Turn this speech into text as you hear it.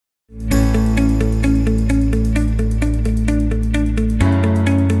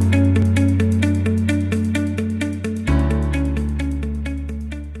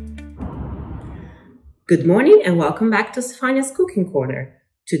Good morning and welcome back to Stefania's Cooking Corner.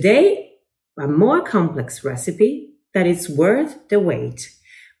 Today, a more complex recipe that is worth the wait.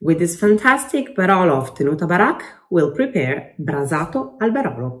 With this fantastic Barolo of tenuta Baràc, we'll prepare brasato al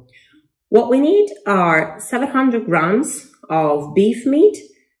Barolo. What we need are 700 grams of beef meat,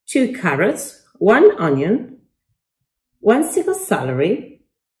 2 carrots, 1 onion, 1 stick of celery,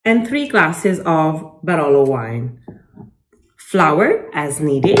 and 3 glasses of Barolo wine. Flour as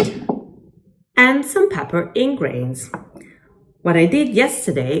needed, and some pepper in grains. What I did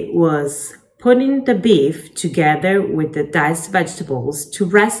yesterday was putting the beef together with the diced vegetables to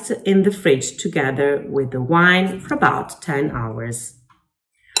rest in the fridge together with the wine for about 10 hours.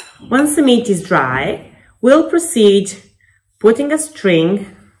 Once the meat is dry, we'll proceed putting a string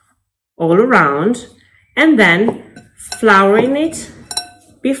all around and then flouring it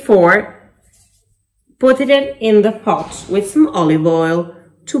before putting it in the pot with some olive oil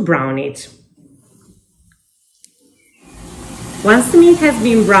to brown it. Once the meat has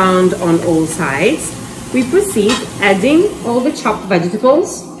been browned on all sides, we proceed adding all the chopped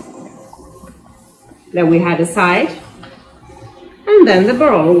vegetables that we had aside, and then the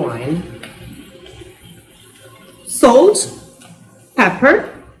Barolo wine, salt,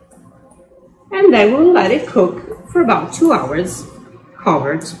 pepper, and then we'll let it cook for about 2 hours,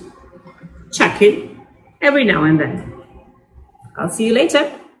 covered. Check it every now and then. I'll see you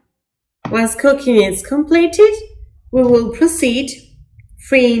later. Once cooking is completed, we will proceed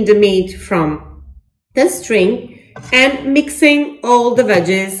freeing the meat from the string and mixing all the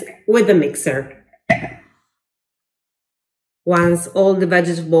veggies with the mixer. Once all the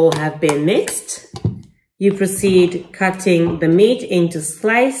vegetables have been mixed, you proceed cutting the meat into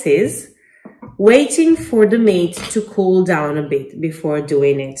slices, waiting for the meat to cool down a bit before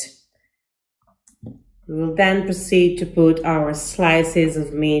doing it. We will then proceed to put our slices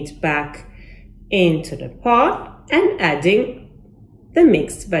of meat back into the pot and adding the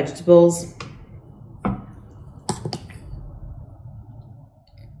mixed vegetables.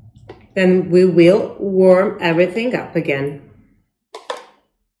 Then we will warm everything up again.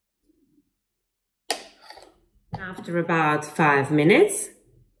 After about 5 minutes,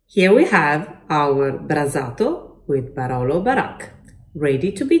 here we have our brasato with Barolo Barac,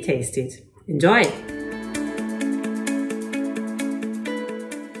 ready to be tasted. Enjoy!